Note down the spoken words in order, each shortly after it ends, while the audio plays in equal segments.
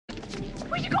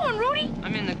you going, Rudy?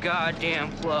 I'm in the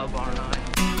goddamn club, aren't I?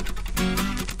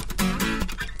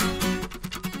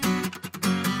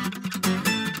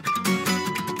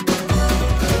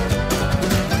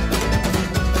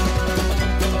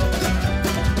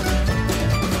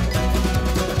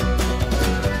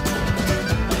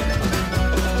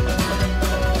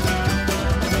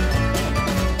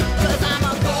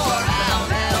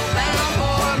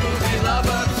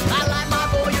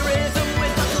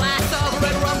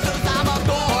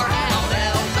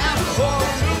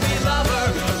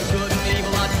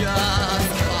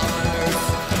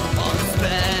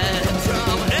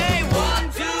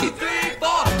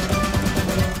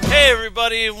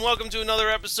 And welcome to another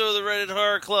episode of the Reddit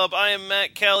Horror Club. I am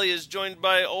Matt Kelly, is joined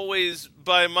by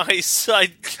my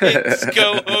sidekicks,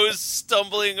 co-hosts,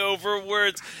 stumbling over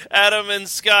words, Adam and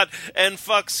Scott, and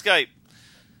fuck Skype.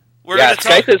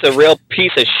 Skype is a real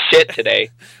piece of shit today.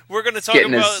 We're going to talk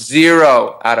Getting about... a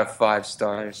 0 out of 5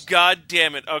 stars. God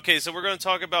damn it. Okay, so we're going to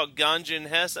talk about Ganja and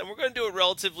Hess, and we're going to do it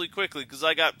relatively quickly, because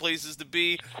I got places to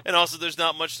be, and also there's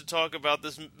not much to talk about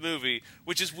this movie,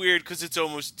 which is weird, because it's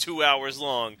almost 2 hours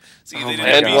long. So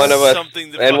and one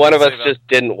of us just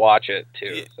didn't watch it, too.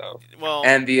 Yeah, so. Well,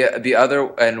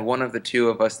 and one of the two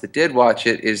of us that did watch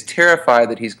it is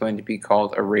terrified that he's going to be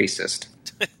called a racist.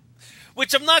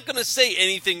 Which I'm not going to say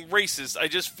anything racist. I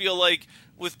just feel like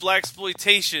with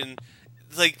blaxploitation,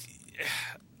 like,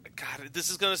 God, this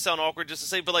is going to sound awkward just to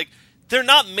say, but like, they're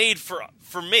not made for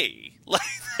me. Like,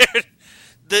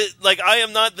 I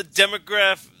am not the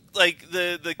demographic, like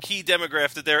the key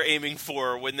demographic that they're aiming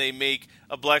for when they make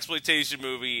a blaxploitation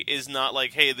movie is not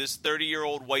like, hey, this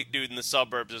 30-year-old white dude in the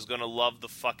suburbs is going to love the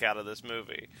fuck out of this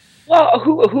movie. Well,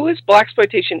 who is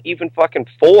blaxploitation even fucking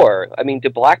for? I mean, do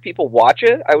black people watch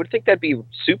it? I would think that'd be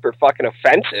super fucking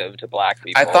offensive to black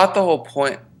people. I thought the whole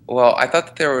point... Well, I thought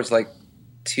that there was, like,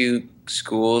 2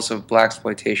 schools of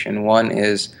blaxploitation. One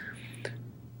is...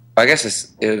 I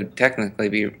guess it would technically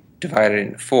be divided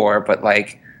into 4, but,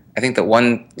 like, I think that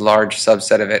one large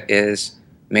subset of it is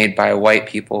made by white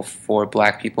people for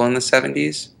black people in the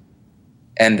 70s.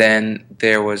 And then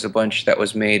there was a bunch that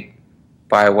was made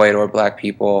by white or black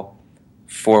people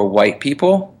for white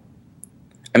people.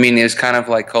 I mean, it was kind of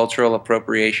like cultural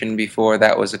appropriation before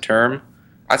that was a term.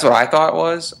 That's what I thought it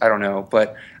was. I don't know.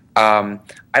 But I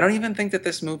don't even think that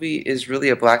this movie is really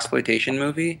a blaxploitation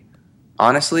movie,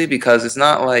 honestly, because it's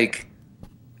not like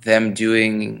them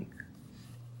doing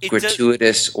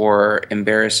gratuitous or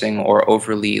embarrassing or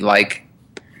overly, like,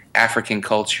 African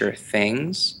culture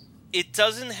things. It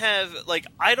doesn't have, like,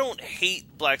 I don't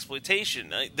hate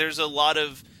blaxploitation. There's a lot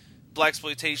of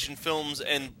blaxploitation films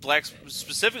and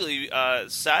specifically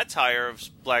satire of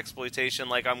blaxploitation,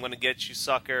 like I'm Gonna Get You,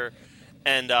 Sucker,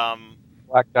 and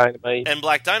Black Dynamite. And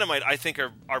Black Dynamite, I think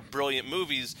are brilliant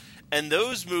movies, and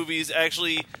those movies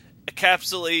actually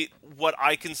encapsulate what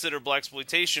I consider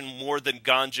blaxploitation more than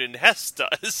Ganja and Hess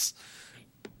does.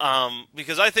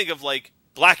 Because I think of, like,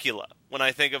 Blackula when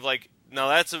I think of, like, now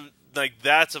that's a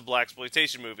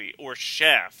blaxploitation movie, or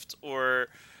Shaft, or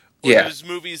those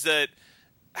movies that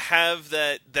have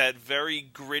that very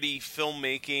gritty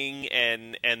filmmaking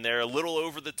and they're a little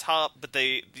over the top, but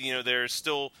they're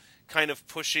still kind of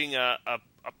pushing a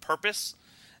purpose.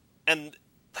 And,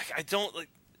 like, I don't, like,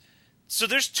 so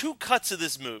there's 2 cuts of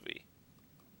this movie.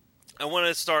 I want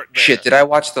to start there. Shit, did I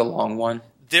watch the long one?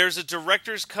 There's a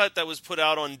director's cut that was put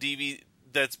out on DVD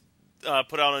that's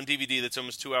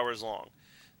almost 2 hours long.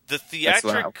 The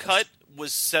theatric cut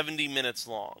was 70 minutes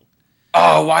long.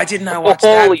 Oh, why didn't I watch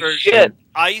that version? Holy shit.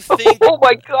 I think... Oh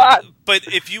my god!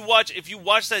 But if you watch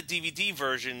that DVD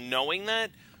version knowing that,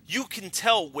 you can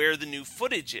tell where the new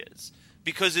footage is.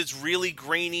 Because it's really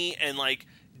grainy and, like,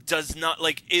 does not...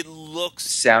 Like, it looks...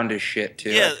 Sound as shit,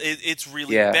 too. Yeah, it's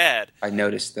really bad. I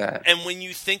noticed that. And when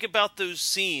you think about those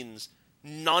scenes,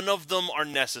 none of them are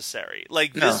necessary.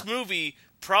 Like, this movie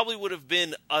probably would have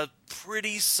been a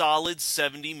pretty solid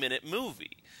 70-minute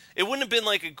movie. It wouldn't have been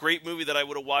like a great movie that I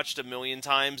would have watched a million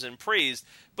times and praised,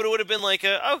 but it would have been like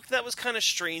that was kind of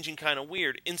strange and kind of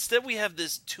weird. Instead, we have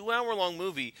this 2-hour-long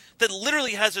movie that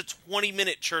literally has a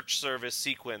 20-minute church service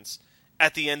sequence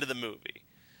at the end of the movie.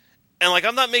 And, like,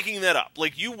 I'm not making that up.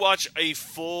 Like, you watch a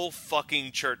full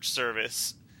fucking church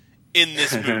service in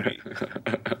this movie.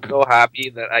 I'm so happy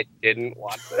that I didn't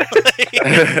watch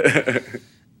it.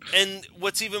 And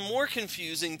what's even more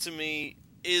confusing to me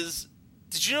is,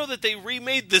 did you know that they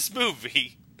remade this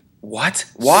movie? What?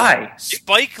 Why?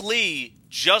 Spike Lee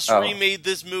just remade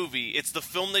this movie. It's the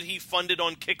film that he funded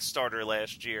on Kickstarter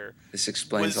last year. This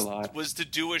explains a lot. Was to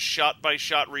do a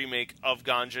shot-by-shot remake of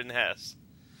Ganja and Hess.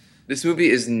 This movie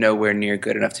is nowhere near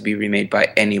good enough to be remade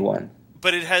by anyone.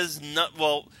 But it has not...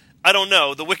 Well, I don't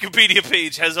know. The Wikipedia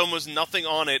page has almost nothing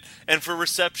on it, and for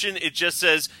reception, it just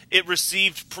says it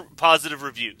received positive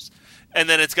reviews, and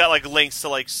then it's got like links to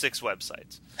like 6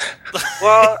 websites.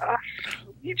 Well,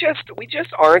 we just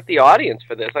aren't the audience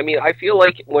for this. I mean, I feel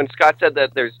like when Scott said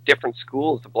that there's different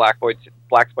schools of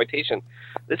blaxploitation,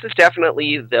 this is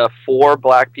definitely the for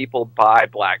black people by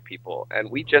black people, and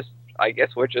I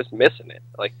guess we're just missing it.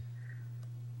 Like,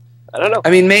 I don't know. I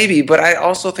mean, maybe, but I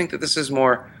also think that this is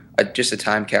more just a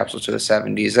time capsule to the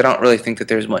 70s. I don't really think that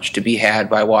there's much to be had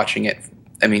by watching it.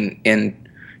 I mean, in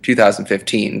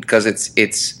 2015, because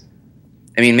it's.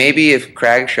 I mean, maybe if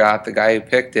Craigshot, the guy who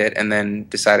picked it, and then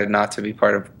decided not to be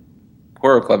part of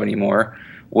Horror Club anymore,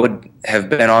 would have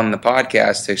been on the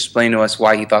podcast to explain to us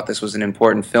why he thought this was an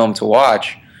important film to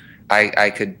watch, I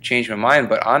could change my mind.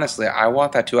 But honestly, I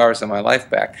want that 2 hours of my life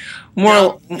back.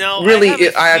 Really,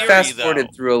 I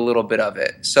fast-forwarded through a little bit of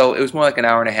it. So it was more like an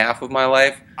hour and a half of my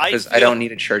life, because I don't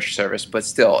need a church service. But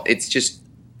still, it's just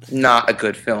not a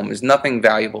good film. There's nothing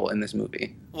valuable in this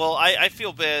movie. Well, I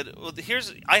feel bad. Well,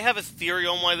 I have a theory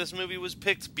on why this movie was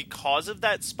picked because of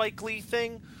that Spike Lee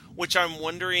thing, which I'm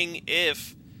wondering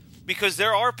because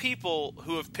there are people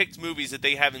who have picked movies that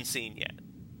they haven't seen yet.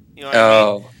 You know what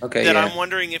I mean? Okay. That I'm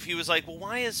wondering if he was like, well,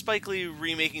 why is Spike Lee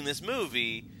remaking this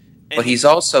movie? And but he's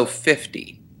also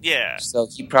 50. Yeah. So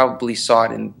he probably saw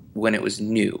it when it was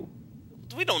new.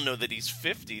 We don't know that he's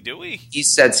 50, do we? He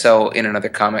said so in another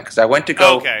comment, because I went to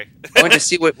I went to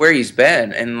see where he's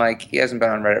been, and like he hasn't been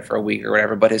on Reddit for a week or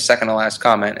whatever. But his second to last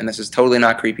comment, and this is totally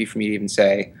not creepy for me to even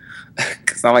say,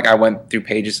 it's not like I went through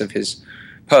pages of his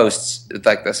posts.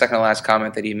 Like the second to last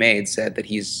comment that he made said that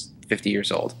he's 50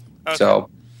 years old. Okay. So,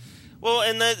 well,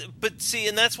 and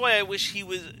that's why I wish he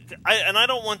was. I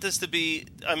don't want this to be.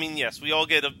 I mean, yes, we all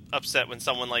get upset when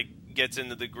someone like gets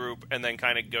into the group and then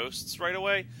kind of ghosts right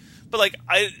away. But like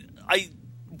I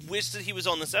wish that he was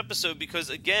on this episode because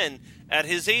again, at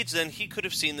his age, then he could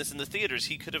have seen this in the theaters.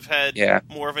 He could have had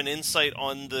more of an insight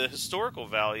on the historical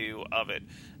value of it.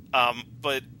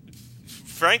 But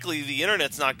frankly, the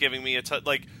internet's not giving me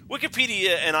like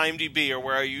Wikipedia and IMDb are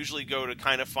where I usually go to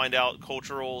kind of find out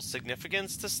cultural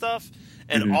significance to stuff.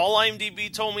 And all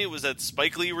IMDb told me was that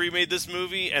Spike Lee remade this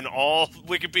movie, and all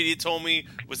Wikipedia told me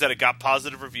was that it got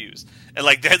positive reviews. And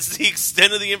like that's the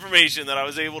extent of the information that I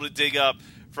was able to dig up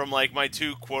from like my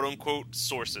 2 quote-unquote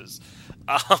sources.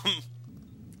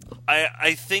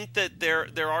 I think that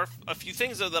there are a few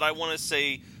things though that I want to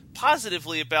say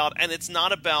positively about, and it's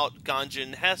not about Ganja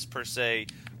and Hess per se,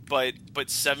 but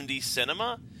 70s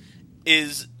cinema,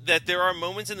 is that there are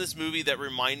moments in this movie that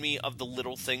remind me of the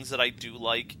little things that I do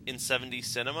like in 70s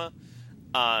cinema.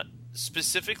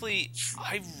 Specifically,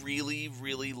 I really,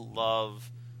 really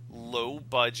love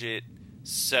low-budget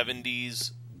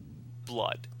 70s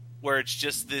blood, where it's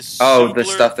just this the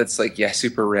stuff that's like,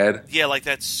 super red. Yeah, like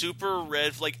that super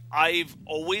red. Like, I've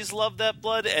always loved that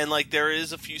blood, and like there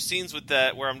is a few scenes with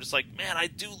that where I'm just like, man, I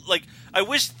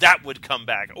wish that would come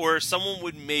back, or someone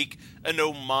would make an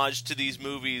homage to these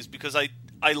movies, because I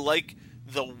like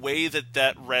the way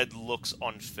that red looks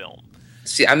on film.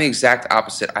 See, I'm the exact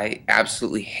opposite. I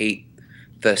absolutely hate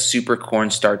the super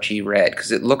cornstarchy red,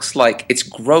 because it looks like, it's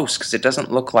gross, because it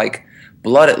doesn't look like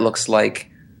blood. It looks like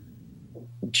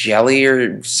jelly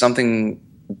or something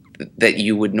that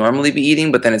you would normally be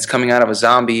eating, but then it's coming out of a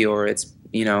zombie, or it's,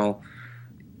 you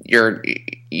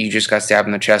just got stabbed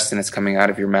in the chest and it's coming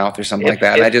out of your mouth or something like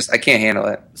that. And I can't handle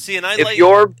it. See, and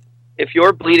if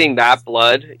you're bleeding that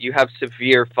blood, you have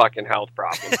severe fucking health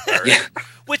problems. Yeah.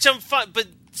 Which I'm fine, but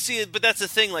that's the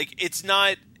thing. Like, it's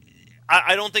not.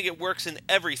 I don't think it works in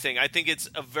everything. I think it's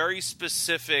a very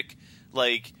specific.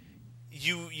 Like,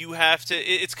 you have to.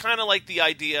 It's kind of like the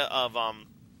idea of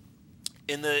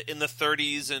in the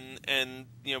 30s and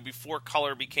before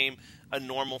color became a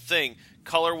normal thing.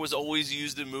 Color was always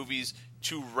used in movies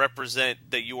to represent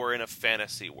that you are in a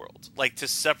fantasy world, like to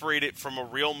separate it from a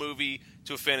real movie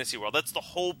to a fantasy world. That's the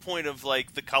whole point of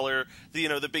like the color,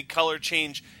 the big color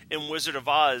change in Wizard of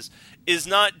Oz is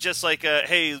not just like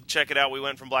hey, check it out, we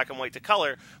went from black and white to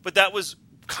color, but that was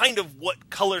kind of what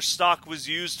color stock was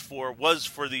used for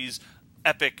these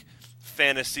epic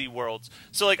fantasy worlds.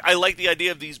 So like I like the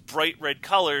idea of these bright red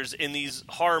colors in these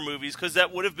horror movies, because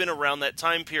that would have been around that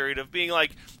time period of being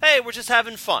like, hey, we're just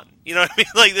having fun. You know what I mean?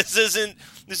 Like this isn't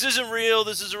real.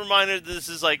 This is a reminder that this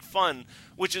is like fun,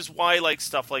 which is why like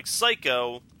stuff like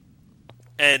Psycho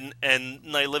and Night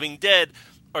of the Living Dead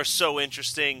are so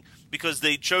interesting, because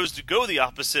they chose to go the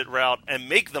opposite route and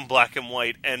make them black and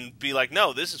white and be like,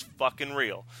 no, this is fucking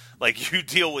real. Like, you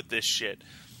deal with this shit.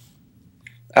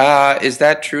 Is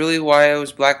that truly why it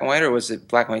was black and white, or was it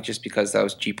black and white just because that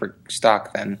was cheaper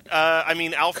stock then? I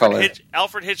mean, Color.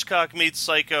 Alfred Hitchcock made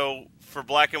Psycho for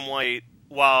black and white,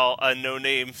 while a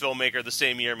no-name filmmaker the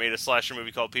same year made a slasher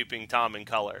movie called Peeping Tom in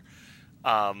color.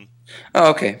 Oh,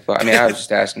 okay. Well, I mean, I was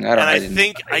just asking.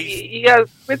 Yeah,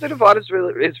 Wizard of Oz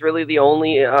is really the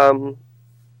only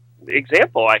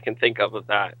example I can think of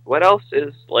that. What else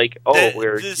is like?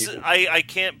 I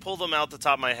can't pull them out the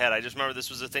top of my head. I just remember this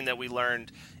was a thing that we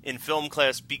learned in film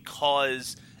class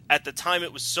because at the time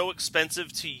it was so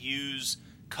expensive to use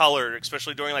color,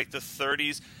 especially during like the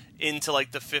 30s into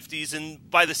like the 50s, and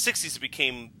by the 60s it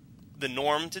became the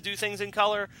norm to do things in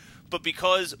color. But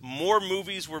because more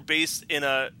movies were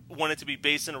wanted to be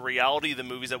based in a reality than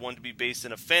movies that wanted to be based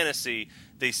in a fantasy,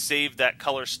 they saved that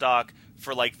color stock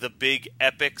for like the big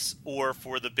epics or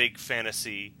for the big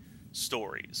fantasy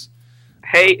stories.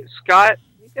 Hey, Scott,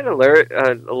 you get a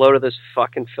load of this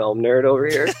fucking film nerd over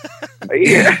here.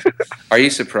 Are you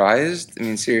surprised? I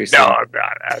mean, seriously. No, I'm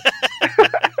not.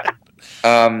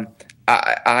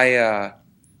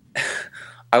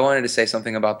 I wanted to say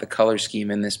something about the color scheme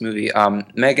in this movie.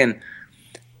 Megan,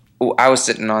 I was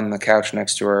sitting on the couch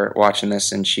next to her watching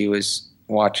this, and she was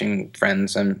watching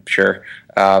Friends, I'm sure,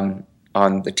 on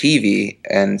the TV.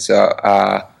 And so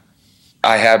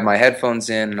I had my headphones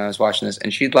in, and I was watching this,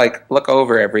 and she'd like look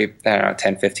over every, 10,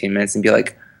 15 minutes and be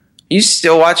like, "You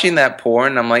still watching that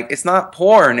porn?" And I'm like, "It's not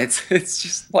porn. It's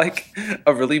just like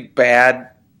a really bad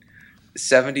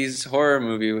 70s horror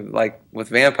movie with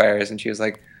vampires." And she was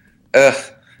like,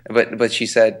 "Ugh." But she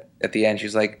said at the end, she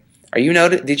was like,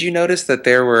 did you notice that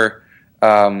there were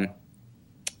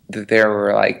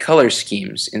like color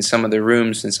schemes in some of the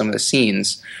rooms and some of the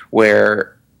scenes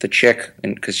where the chick,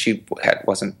 and because she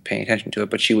wasn't paying attention to it,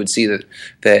 but she would see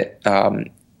that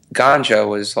Ganja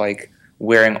was like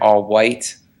wearing all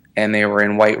white, and they were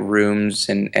in white rooms,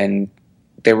 and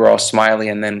they were all smiley,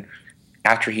 and then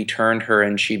after he turned her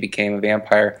and she became a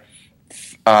vampire,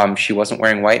 she wasn't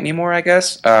wearing white anymore, I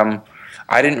guess.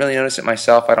 I didn't really notice it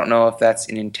myself. I don't know if that's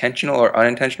an intentional or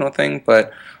unintentional thing,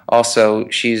 but also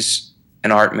she's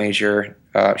an art major.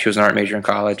 She was an art major in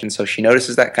college, and so she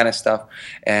notices that kind of stuff.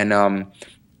 And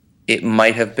it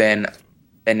might have been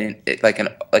an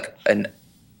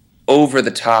over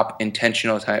the top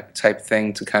intentional type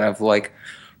thing to kind of like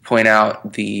point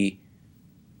out the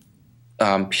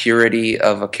purity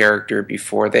of a character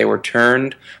before they were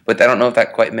turned, but I don't know if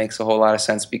that quite makes a whole lot of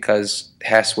sense because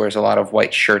Hess wears a lot of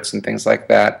white shirts and things like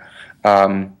that.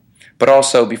 But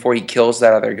also, before he kills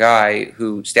that other guy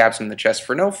who stabs him in the chest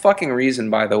for no fucking reason,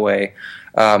 by the way,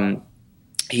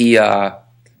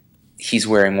 he's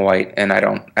wearing white, and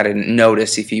I didn't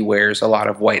notice if he wears a lot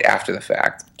of white after the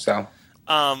fact. So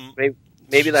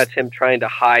maybe that's him trying to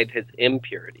hide his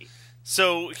impurity.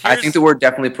 So I think that we're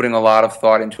definitely putting a lot of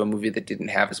thought into a movie that didn't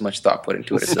have as much thought put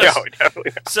into it as this. No,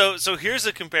 definitely not. So here's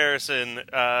a comparison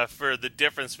for the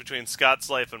difference between Scott's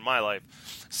life and my life.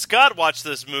 Scott watched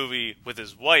this movie with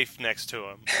his wife next to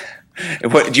him.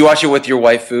 Do you watch it with your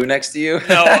waifu next to you?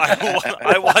 No,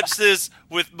 I watched this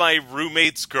with my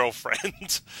roommate's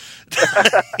girlfriend.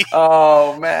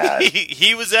 Oh, man.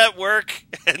 He was at work,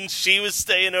 and she was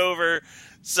staying over.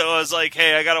 So I was like,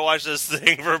 "Hey, I gotta watch this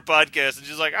thing for a podcast," and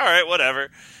she's like, "All right,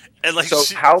 whatever." And like,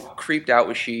 so how creeped out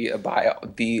was she by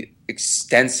the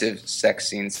extensive sex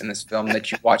scenes in this film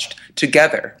that you watched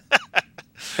together?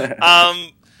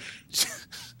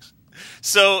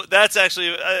 So that's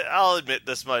actually, I'll admit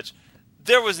this much: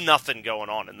 there was nothing going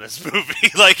on in this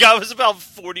movie. Like, I was about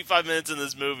 45 minutes in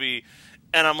this movie,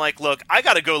 and I'm like, "Look, I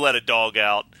gotta go let a dog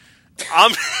out."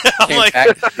 I'm like, I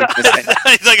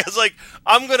was like,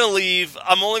 I'm going to leave.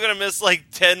 I'm only going to miss like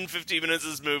 10, 15 minutes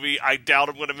of this movie. I doubt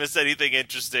I'm going to miss anything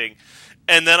interesting.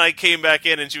 And then I came back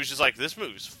in, and she was just like, "This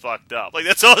movie's fucked up." Like,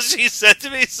 that's all she said to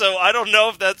me. So I don't know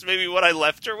if that's maybe what I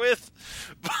left her with.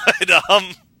 But,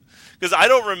 because I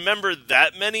don't remember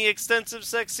that many extensive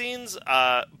sex scenes.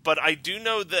 But I do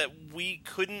know that we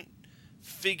couldn't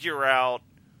figure out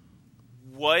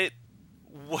what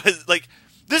was, like,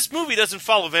 this movie doesn't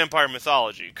follow vampire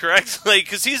mythology, correct? Like,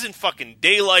 because he's in fucking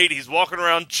daylight, he's walking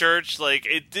around church, like,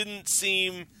 it didn't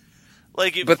seem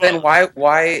like it. But then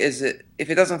why is it, if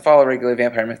it doesn't follow regular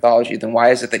vampire mythology, then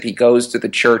why is it that he goes to the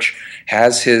church,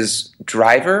 has his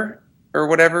driver or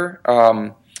whatever,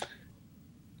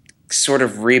 sort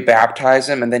of rebaptize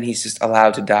him, and then he's just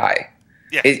allowed to die?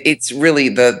 Yeah. It's really,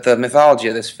 the mythology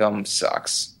of this film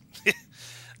sucks.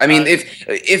 I mean,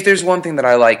 if there's one thing that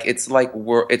I like, it's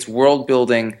world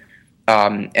building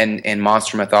and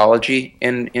monster mythology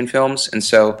in films. And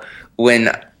so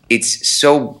when it's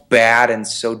so bad and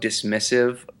so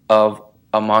dismissive of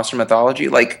a monster mythology,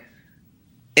 like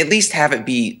at least have it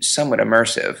be somewhat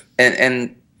immersive.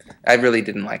 And I really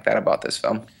didn't like that about this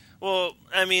film. Well,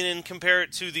 I mean, and compare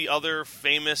it to the other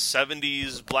famous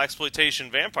 70s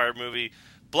blaxploitation vampire movie,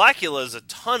 Blackula is a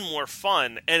ton more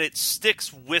fun, and it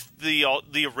sticks with the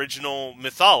original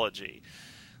mythology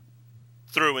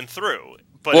through and through.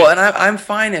 But well, and I'm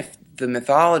fine if the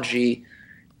mythology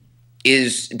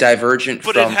is divergent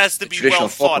but from it has to the be traditional well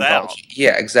folk thought mythology. out.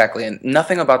 Yeah, exactly. And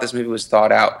nothing about this movie was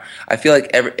thought out. I feel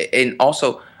like and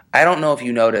also, I don't know if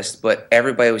you noticed, but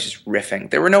everybody was just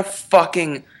riffing. There were no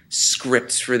fucking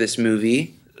scripts for this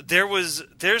movie. There's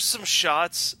some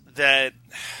shots that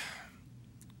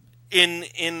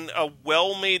in a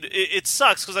well-made... It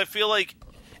sucks, because I feel like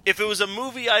if it was a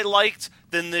movie I liked,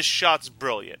 then this shot's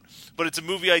brilliant. But it's a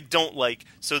movie I don't like,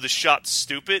 so the shot's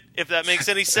stupid, if that makes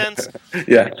any sense.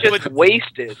 Yeah. It's just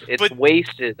wasted. It's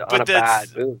wasted on a bad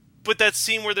movie. But that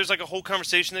scene where there's like a whole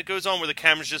conversation that goes on where the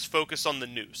camera's just focused on the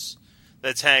noose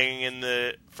that's hanging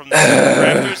from the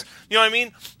rafters. You know what I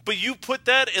mean? But you put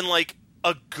that in like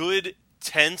a good,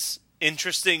 tense,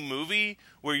 interesting movie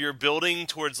where you're building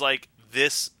towards like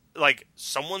this, like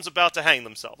someone's about to hang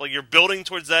themselves. Like you're building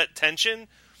towards that tension,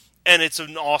 and it's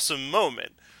an awesome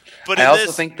moment. But I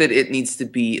also think that it needs to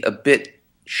be a bit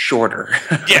shorter.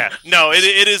 Yeah, no,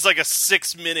 it is like a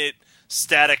 6-minute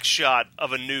static shot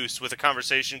of a noose with a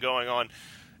conversation going on.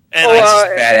 And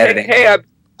bad editing. Hey,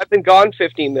 I've been gone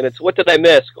 15 minutes. What did I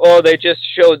miss? Oh, they just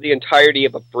showed the entirety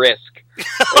of a brisk.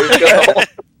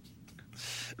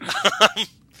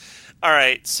 All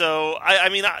right, so I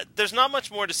mean, there's not much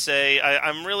more to say.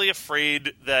 I'm really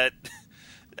afraid that,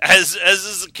 as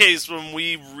is the case when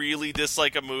we really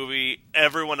dislike a movie,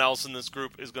 everyone else in this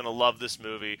group is going to love this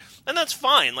movie, and that's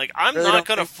fine. Like, I'm really not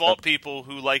going to fault people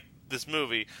who like this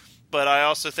movie, but I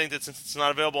also think that since it's not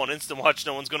available on Instant Watch,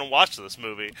 no one's going to watch this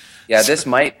movie. Yeah, this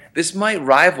might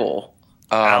rival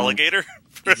Alligator.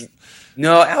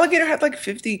 No, Alligator had like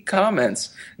 50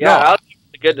 comments. Yeah, no.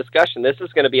 a good discussion. This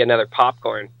is going to be another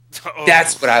popcorn. Oh.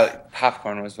 That's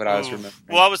popcorn was what I was remembering.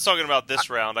 Well, I was talking about this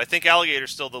round. I think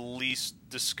Alligator's still the least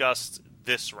discussed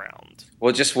this round.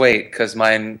 Well, just wait, because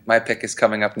my pick is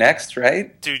coming up next,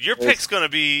 right? Dude, your pick's gonna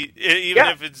be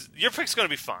your pick's gonna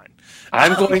be fine.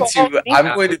 I'm going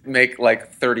to make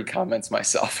like 30 comments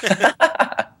myself. Oh.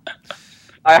 Oh.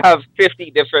 I have 50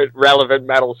 different relevant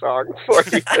metal songs for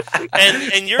you.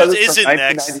 and yours isn't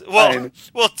next. Well,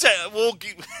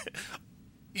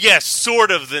 yes, sort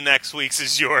of. The next week's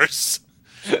is yours,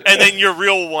 and then your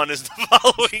real one is the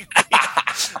following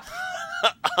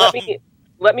week.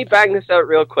 Let me bang this out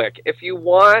real quick. If you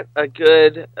want a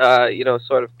good,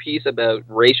 sort of piece about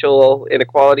racial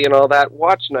inequality and all that,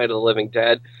 watch Night of the Living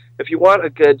Dead. If you want a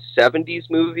good 70s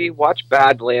movie, watch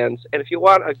Badlands. And if you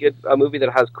want a movie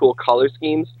that has cool color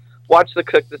schemes, watch The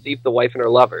Cook, the Thief, the Wife, and Her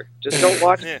Lover. Just don't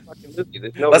watch the fucking movie.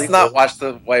 There's no Let's reason. not watch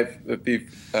The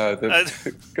Thief,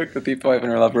 Cook, the Thief, the Wife,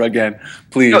 and Her Lover again,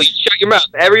 please. No, you shut your mouth.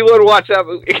 Everyone watch that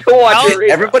movie. Go watch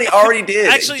it. Everybody already did.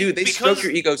 Actually, dude, they because stroke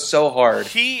your ego so hard.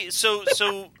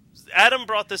 So Adam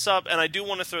brought this up, and I do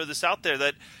want to throw this out there,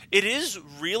 that it is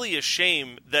really a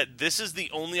shame that this is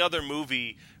the only other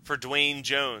movie for Dwayne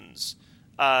Jones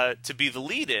to be the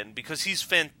lead in, because he's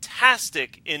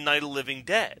fantastic in Night of the Living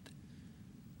Dead.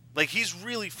 Like, he's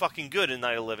really fucking good in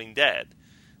Night of the Living Dead.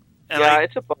 And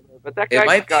it's a bummer, but that guy It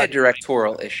might be a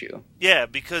directorial issue. Yeah,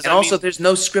 because there's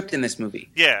no script in this movie.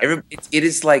 Yeah. It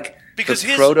is like because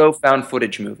the proto found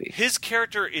footage movie. His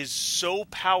character is so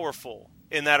powerful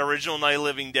in that original Night of the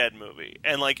Living Dead movie,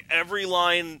 and like every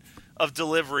line of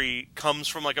delivery comes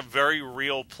from like a very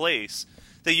real place,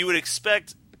 that you would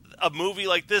expect a movie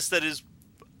like this that is,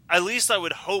 at least I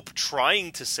would hope,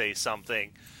 trying to say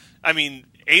something. I mean,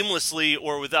 aimlessly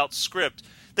or without script,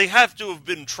 they have to have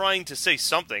been trying to say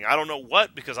something. I don't know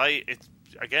what, because I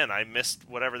missed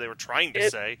whatever they were trying to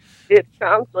say. It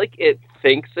sounds like it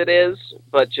thinks it is,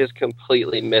 but just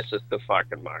completely misses the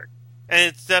fucking mark. And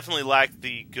it's definitely lacked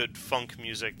the good funk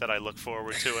music that I look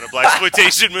forward to in a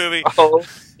blaxploitation movie. Oh,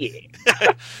 yeah.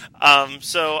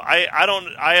 So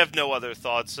I have no other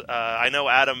thoughts. I know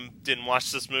Adam didn't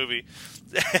watch this movie,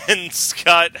 and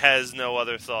Scott has no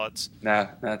other thoughts. Nah,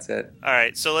 that's it. All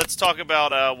right, so let's talk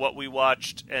about what we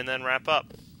watched and then wrap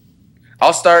up.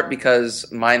 I'll start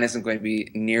because mine isn't going to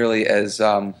be nearly as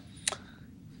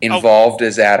involved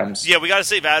as Adam's. Yeah, we got to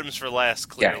save Adam's for last,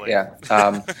 clearly. Yeah.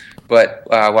 But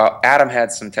Adam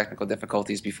had some technical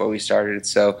difficulties before we started,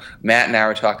 so Matt and I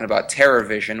were talking about Terror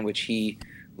Vision, which he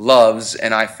loves,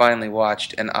 and I finally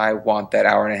watched, and I want that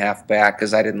hour and a half back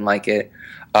because I didn't like it.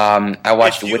 I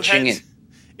watched Witching.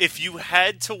 If you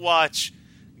had to watch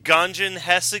Ganjan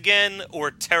Hess again or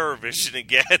Terror Vision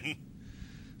again,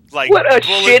 Like, What a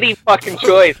shitty fucking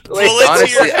choice. Like, bullet to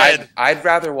Honestly, your head. I'd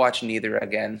rather watch neither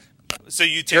again. So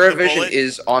you take the TerraVision bullet?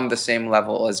 is on the same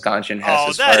level as Ganjin has. Oh,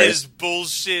 as that far is as,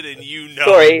 bullshit, and you know.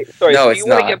 sorry. No, Do it's you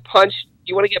want to not. get punched? Do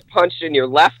you want to get punched in your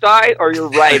left eye or your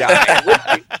right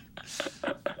eye?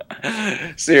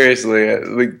 seriously,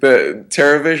 like the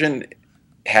TerraVision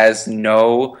has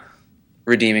no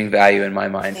redeeming value in my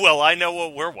mind. Well, I know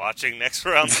what we're watching next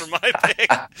round for my pick.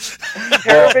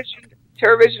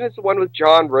 TerraVision is the one with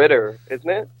John Ritter, isn't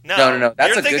it? No, that's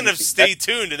You're a thinking good of Stay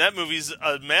Tuned, and that movie's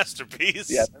a masterpiece.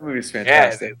 Yeah, that movie's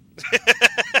fantastic.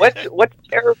 What's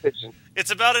TerraVision? It's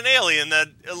about an alien that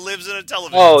lives in a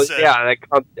television Oh set. yeah, that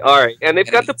comes. All right, and they've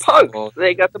got the It's punk. cool.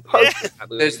 They got the punk. Yeah. in that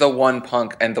movie. There's the one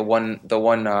punk and the one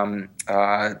Cyndi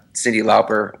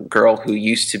Lauper girl who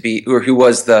used to be, or who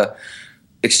was the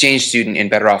exchange student in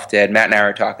Better Off Dead. Matt and I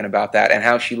were talking about that and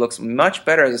how she looks much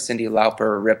better as a Cyndi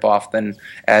Lauper ripoff than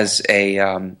as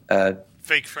a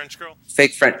Fake French girl.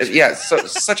 fake French. Yeah,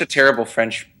 such a terrible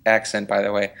French accent, by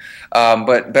the way.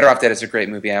 But Better Off Dead is a great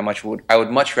movie. I would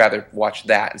much rather watch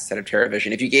that instead of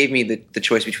TerraVision. If you gave me the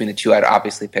choice between the two, I'd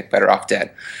obviously pick Better Off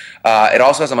Dead. It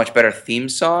also has a much better theme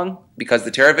song because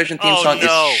the TerraVision theme song is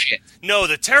shit. No,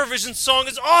 the TerraVision song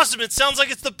is awesome. It sounds like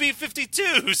it's the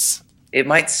B-52s. It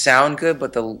might sound good,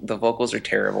 but the vocals are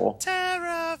terrible.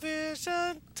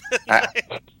 TerraVision.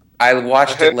 I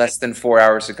watched it less than 4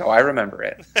 hours ago. I remember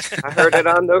it. I heard it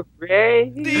on the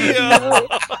radio.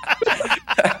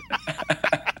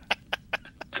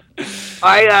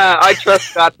 I trust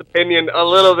Scott's opinion a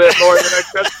little bit more than I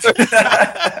trust.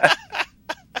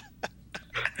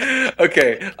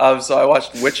 Okay, so I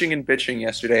watched Witching and Bitching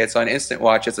yesterday. It's on Instant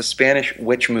Watch. It's a Spanish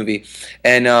witch movie,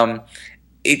 and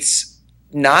it's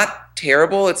not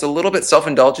terrible. It's a little bit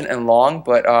self-indulgent and long,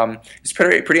 but it's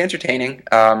pretty entertaining.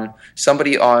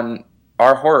 Somebody on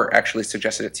Our Horror actually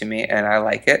suggested it to me, and I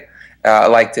like it. I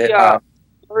liked it. Yeah,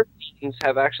 horror teams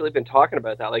have actually been talking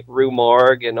about that, like Rue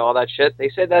Morgue and all that shit. They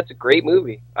said that's a great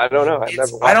movie. I don't know. I've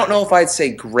never watched I don't know if I'd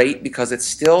say great because it's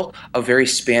still a very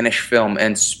Spanish film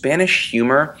and Spanish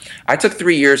humor. I took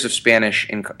 3 years of Spanish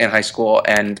in high school,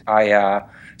 and I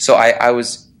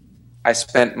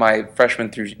spent my freshman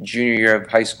through junior year of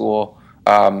high school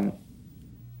kind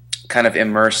of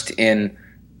immersed in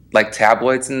like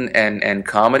tabloids and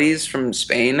comedies from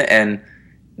Spain, and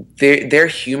their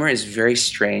humor is very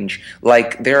strange.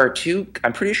 Like there are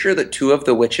I'm pretty sure that two of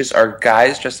the witches are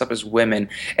guys dressed up as women,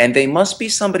 and they must be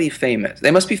somebody famous.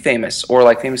 They must be famous or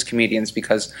like famous comedians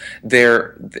because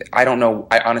I don't know.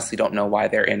 I honestly don't know why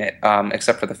they're in it,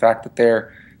 except for the fact that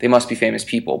they must be famous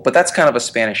people. But that's kind of a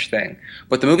Spanish thing.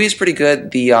 But the movie is pretty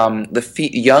good. The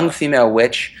young female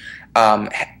witch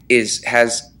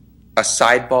has a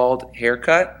side bald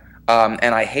haircut.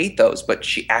 And I hate those, but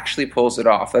she actually pulls it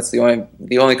off. That's the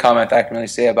only comment I can really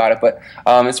say about it. But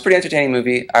it's a pretty entertaining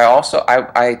movie.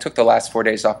 I took the last 4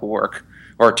 days off of work,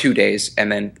 or 2 days,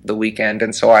 and then the weekend,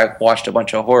 and so I watched a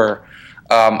bunch of horror.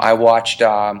 I watched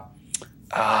I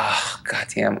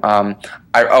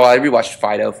rewatched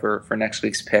Fido for next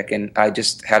week's pick, and I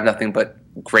just have nothing but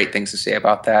great things to say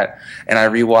about that. And I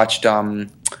rewatched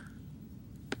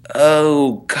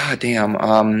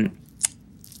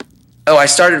I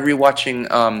started rewatching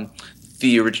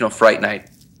the original Fright Night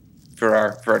for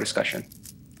our discussion.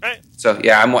 Right. So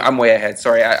yeah, I'm way ahead.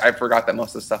 Sorry, I forgot that most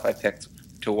of the stuff I picked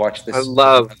to watch this. I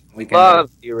love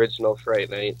the original Fright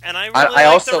Night. And I really like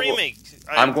also, the remake.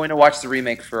 I'm going to watch the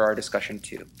remake for our discussion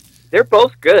too. They're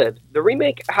both good. The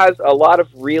remake has a lot of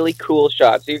really cool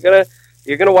shots. So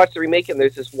you're gonna watch the remake, and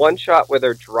there's this one shot where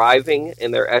they're driving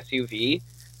in their SUV,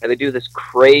 and they do this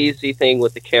crazy thing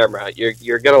with the camera.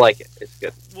 You're gonna like it. It's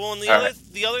good. Well, and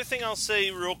the other thing I'll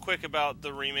say real quick about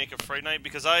the remake of Fright Night,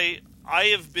 because I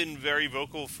have been very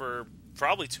vocal for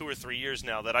probably 2 or 3 years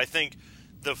now that I think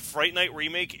the Fright Night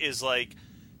remake is like,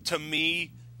 to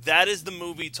me, that is the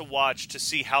movie to watch to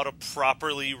see how to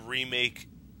properly remake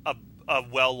a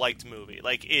well-liked movie.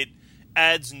 Like, it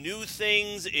adds new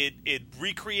things, it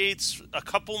recreates a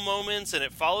couple moments, and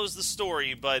it follows the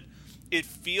story, but it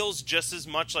feels just as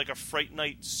much like a Fright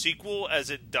Night sequel as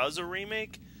it does a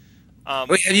remake.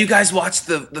 Wait, have you guys watched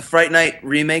the Fright Night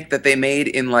remake that they made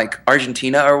in like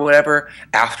Argentina or whatever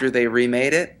after they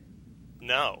remade it?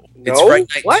 No. It's Fright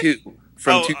Night 2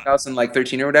 from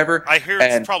 2013 or whatever. I hear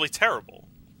it's probably terrible.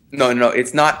 No,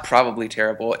 it's not probably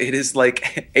terrible. It is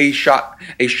like a shot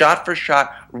for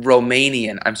shot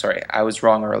Romanian. I'm sorry, I was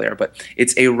wrong earlier, but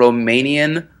it's a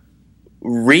Romanian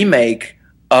remake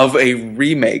of a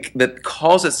remake that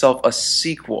calls itself a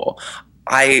sequel.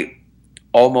 I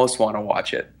almost want to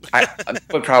watch it,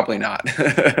 but probably not.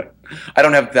 I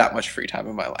don't have that much free time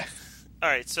in my life. All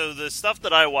right, so the stuff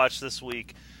that I watched this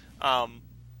week,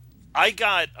 I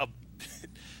got a.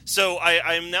 So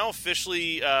I am now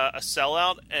officially a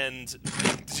sellout, and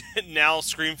now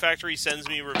Scream Factory sends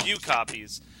me review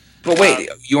copies. But wait,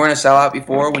 you weren't a sellout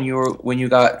before when you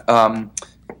got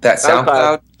that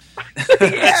SoundCloud?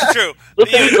 That's true.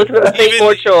 Listen to the Fate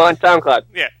Board show on SoundCloud.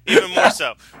 Yeah, even more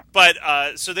so. But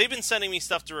so they've been sending me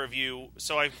stuff to review.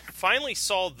 So I finally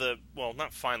saw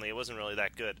not finally, it wasn't really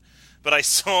that good. But I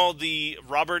saw the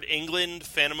Robert Englund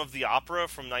Phantom of the Opera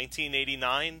from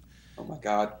 1989. Oh my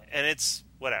god! And it's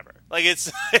whatever. Like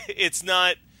it's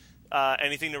not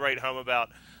anything to write home about.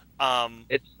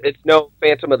 It's no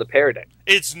Phantom of the Paradise.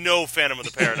 It's no Phantom of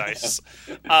the Paradise.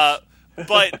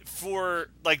 But for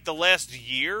like the last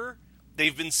year,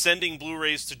 they've been sending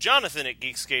Blu-rays to Jonathan at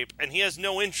Geekscape, and he has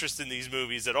no interest in these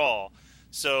movies at all.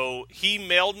 So he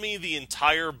mailed me the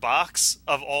entire box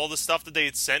of all the stuff that they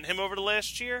had sent him over the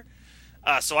last year.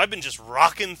 So I've been just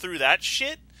rocking through that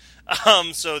shit.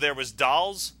 So there was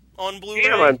Dolls on Blu-ray.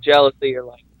 Damn, I'm jealous of your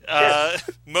life.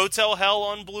 Motel Hell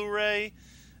on Blu-ray.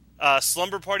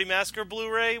 Slumber Party Massacre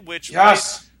Blu-ray, which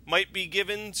might be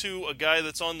given to a guy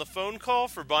that's on the phone call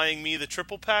for buying me the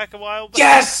triple pack a while back.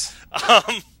 Yes!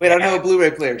 Wait, I don't have a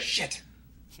Blu-ray player. Shit.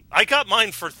 I got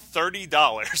mine for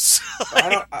 $30.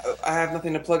 I have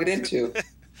nothing to plug it into.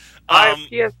 I have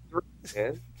PS3,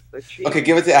 man. Okay,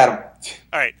 give it to Adam.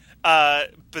 All right.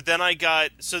 But then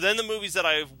then the movies that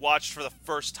I watched for the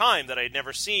first time that I had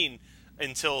never seen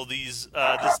until this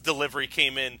delivery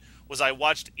came in was I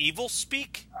watched Evil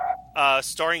Speak,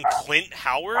 starring Clint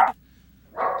Howard,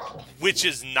 which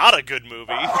is not a good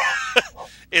movie.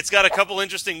 It's got a couple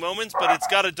interesting moments, but it's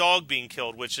got a dog being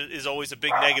killed, which is always a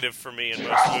big negative for me in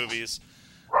most movies.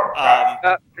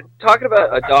 Talking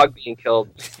about a dog being killed,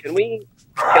 can we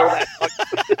kill that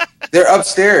dog? They're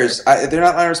upstairs. They're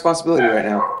not my responsibility right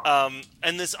now.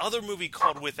 And this other movie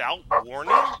called Without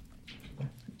Warning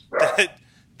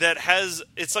that has,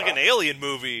 it's like an alien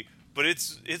movie, but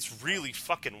it's really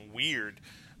fucking weird.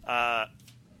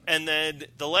 And then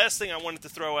the last thing I wanted to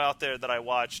throw out there that I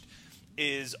watched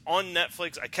is on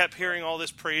Netflix. I kept hearing all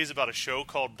this praise about a show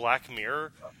called Black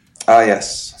Mirror.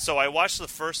 Yes. So I watched the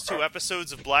first 2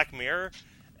 episodes of Black Mirror,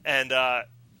 and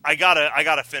I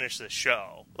gotta finish this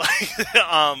show.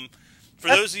 For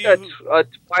those of you, a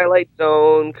Twilight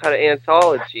Zone kind of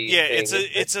anthology. Yeah, thing.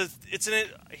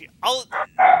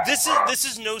 This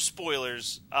is no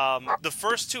spoilers. The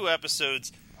first 2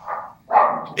 episodes,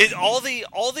 all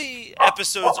the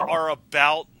episodes are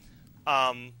about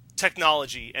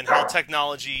technology and how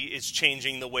technology is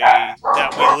changing the way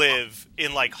that we live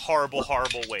in like horrible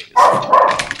ways.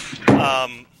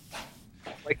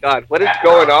 My God, what is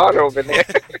going on over there?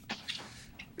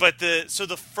 But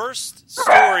the first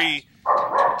story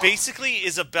basically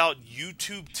is about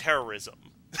YouTube terrorism.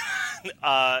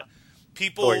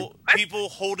 People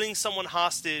holding someone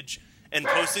hostage and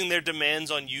posting their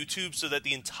demands on YouTube so that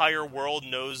the entire world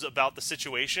knows about the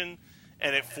situation,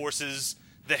 and it forces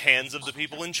the hands of the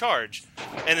people in charge.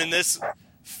 And in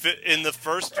the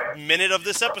first minute of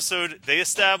this episode, they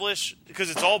establish, because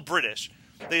it's all British,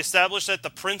 they establish that the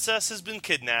princess has been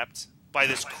kidnapped by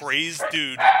this crazed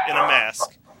dude in a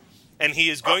mask, and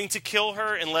he is going to kill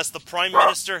her unless the Prime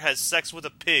Minister has sex with a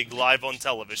pig live on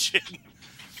television.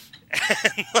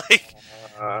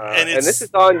 And this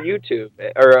is on YouTube,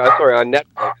 or on Netflix,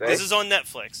 right? This is on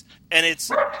Netflix, and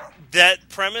it's that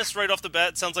premise right off the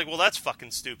bat sounds like, well, that's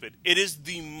fucking stupid. It is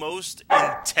the most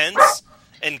intense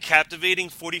and captivating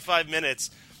 45 minutes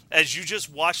as you just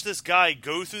watch this guy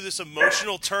go through this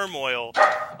emotional turmoil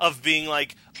of being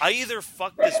like, I either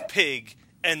fuck this pig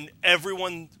and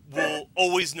everyone will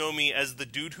always know me as the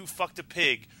dude who fucked a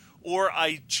pig, or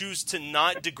I choose to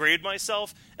not degrade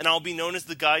myself, and I'll be known as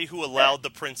the guy who allowed the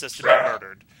princess to be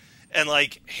murdered. And,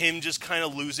 like, him just kind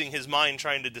of losing his mind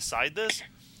trying to decide this.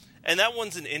 And that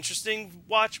one's an interesting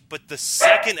watch, but the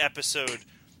second episode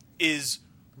is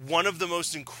one of the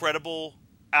most incredible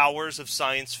hours of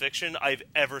science fiction I've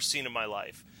ever seen in my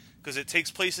life. Because it takes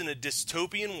place in a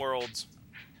dystopian world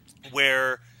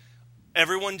where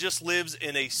everyone just lives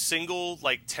in a single,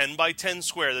 like, 10 by 10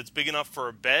 square that's big enough for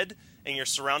a bed, and you're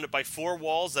surrounded by 4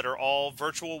 walls that are all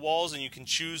virtual walls, and you can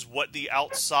choose what the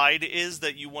outside is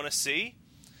that you want to see.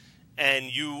 And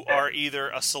you are either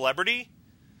a celebrity,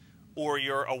 or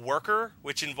you're a worker,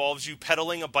 which involves you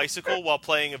pedaling a bicycle while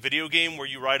playing a video game where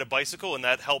you ride a bicycle, and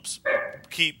that helps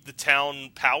keep the town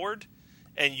powered.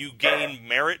 And you gain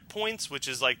merit points, which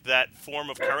is like that form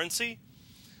of currency.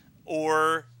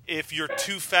 Or if you're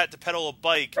too fat to pedal a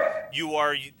bike, you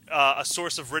are a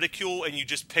source of ridicule, and you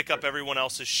just pick up everyone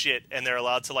else's shit, and they're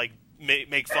allowed to like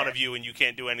make fun of you, and you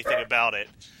can't do anything about it.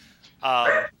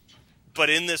 But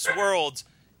in this world,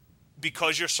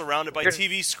 because you're surrounded by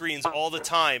TV screens all the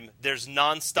time, there's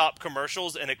non-stop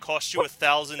commercials, and it costs you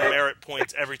 1,000 merit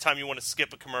points every time you want to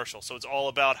skip a commercial. So it's all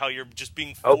about how you're just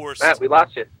being forced. Oh, Matt, we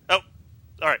lost you. Oh,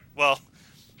 all right. Well,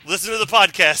 listen to the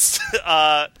podcast.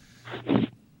 I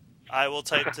will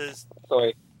type to.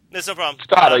 Sorry. That's no problem.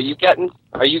 Scott, are you getting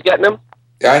him?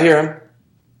 Yeah, I hear him.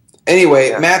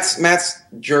 Anyway, Matt's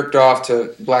jerked off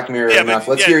to Black Mirror enough.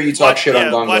 Let's hear you talk shit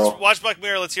on Gone Girl. Watch Black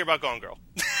Mirror. Let's hear about Gone Girl.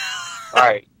 All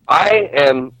right. I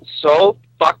am so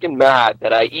fucking mad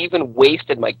that I even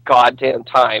wasted my goddamn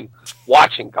time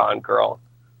watching Gone Girl.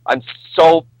 I'm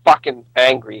so fucking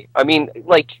angry. I mean,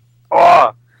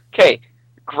 okay,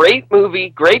 great movie,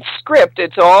 great script.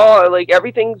 It's all,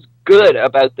 everything's good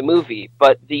about the movie,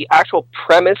 but the actual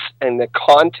premise and the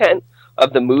content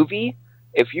of the movie,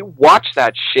 if you watch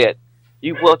that shit,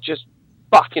 you will just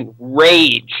fucking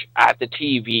rage at the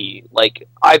TV.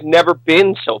 I've never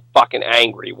been so fucking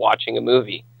angry watching a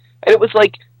movie. And it was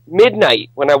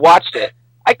midnight when I watched it.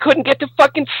 I couldn't get to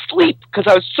fucking sleep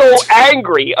because I was so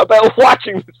angry about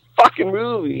watching this fucking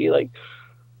movie.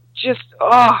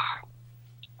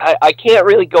 I can't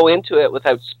really go into it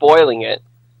without spoiling it,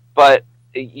 but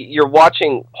you're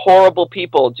watching horrible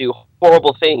people do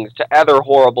horrible things to other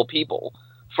horrible people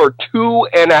for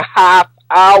 2.5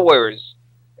 hours.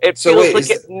 It feels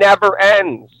like it never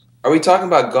ends. Are we talking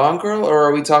about Gone Girl or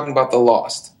are we talking about The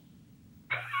Lost?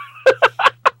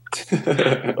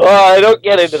 I don't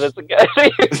get into this again. You're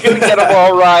going to get them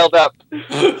all riled up.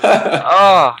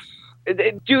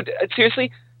 Dude, seriously,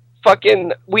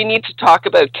 we need to talk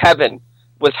about Kevin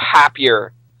was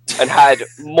happier and had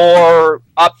more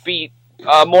upbeat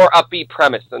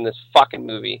premise than this fucking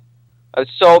movie. I was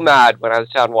so mad when I was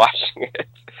down watching it.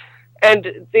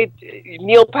 And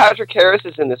Neil Patrick Harris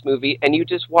is in this movie, and you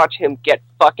just watch him get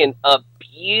fucking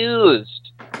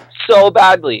abused so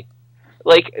badly.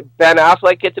 Ben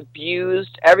Affleck gets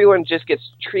abused. Everyone just gets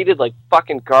treated like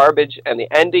fucking garbage, and the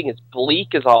ending is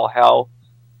bleak as all hell.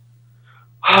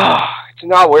 It's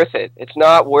not worth it. It's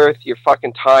not worth your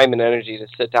fucking time and energy to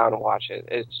sit down and watch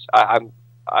it.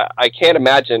 I can't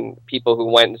imagine people who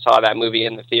went and saw that movie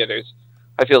in the theaters.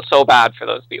 I feel so bad for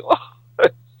those people.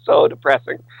 It's so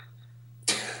depressing.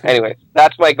 Anyway,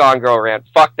 that's my Gone Girl rant.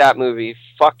 Fuck that movie.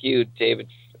 Fuck you, David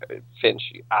Finch,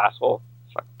 you asshole.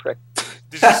 Fuck prick.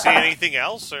 Did you see anything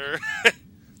else, or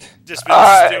just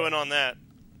been stewing on that?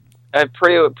 I've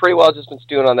pretty well just been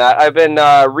stewing on that. I've been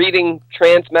reading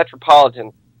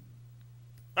Transmetropolitan.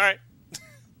 All right.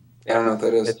 I don't know what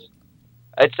that is.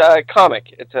 It's a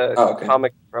comic. It's a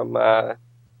comic from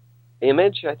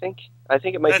Image, I think. I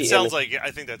think it might be. That sounds Image. like.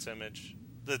 I think that's Image.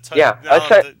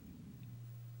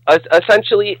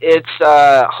 Essentially, it's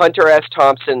Hunter S.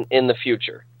 Thompson in the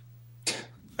future.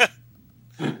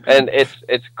 And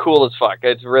it's cool as fuck.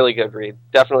 It's a really good read.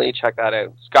 Definitely check that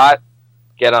out. Scott,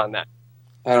 get on that.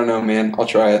 I don't know, man. I'll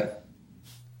try it.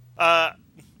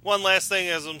 One last thing,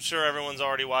 as I'm sure everyone's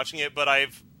already watching it, but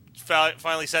I've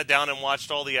finally sat down and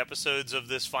watched all the episodes of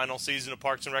this final season of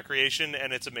Parks and Recreation,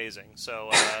 and it's amazing. So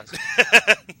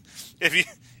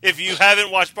if you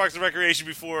haven't watched Parks and Recreation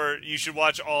before, you should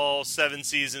watch all 7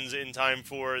 seasons in time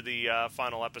for the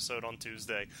final episode on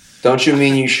Tuesday. Don't you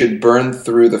mean you should burn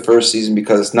through the first season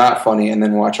because it's not funny, and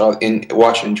then watch and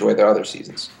enjoy the other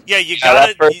seasons? Yeah, you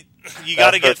gotta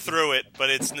get through it, but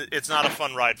it's not a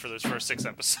fun ride for those first 6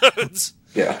 episodes.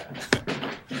 Yeah.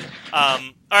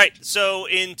 All right, so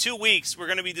in 2 weeks, we're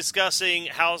going to be discussing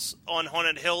House on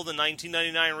Haunted Hill, the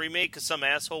 1999 remake, because some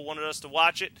asshole wanted us to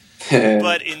watch it.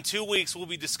 But in 2 weeks, we'll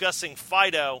be discussing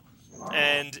Fido,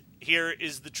 and here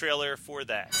is the trailer for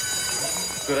that.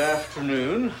 Good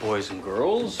afternoon, boys and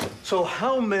girls. So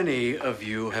how many of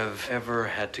you have ever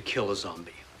had to kill a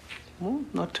zombie? Well,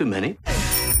 not too many.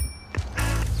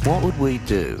 What would we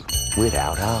do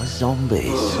without our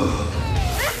zombies?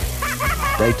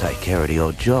 They take care of the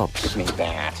odd jobs. Give me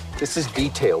that. This is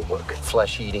detail work.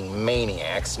 Flesh-eating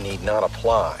maniacs need not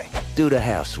apply. Do the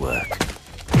housework.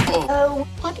 Oh,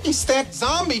 what is that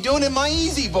zombie doing in my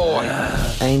Easy Boy?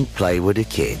 And play with the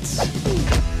kids.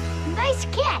 Nice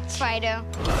catch, Fido.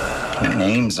 Who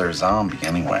names their zombie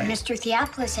anyway? Mr.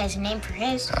 Theophilus has a name for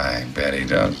his. I bet he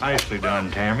does. Nicely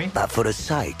done, Tammy. But for the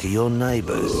sake of your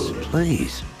neighbors,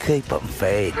 please keep them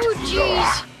fed. Oh,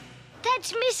 jeez.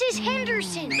 That's Mrs.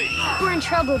 Henderson. We're in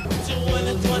trouble.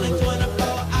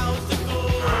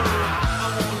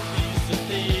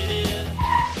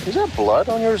 Is there blood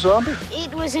on your zombie?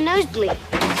 It was a nosebleed.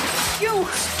 You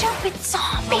stupid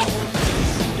zombie.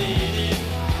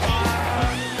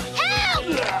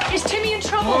 Help! Is Timmy in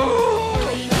trouble?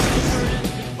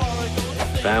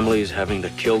 Families having to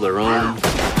kill their own.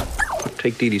 I'd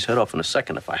take Dee Dee's head off in a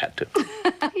second if I had to.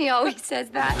 He always says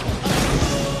that.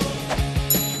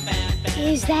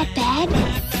 Is that bad?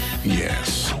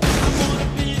 Yes.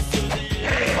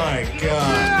 My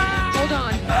God. Hold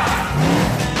on.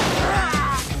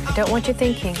 I don't want you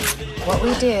thinking what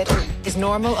we did is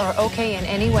normal or okay in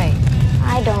any way.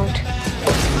 I don't.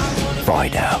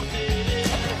 Find out.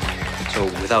 So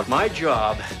without my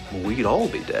job, we'd all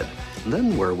be dead. And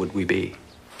then where would we be?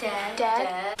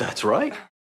 Dad? That's right.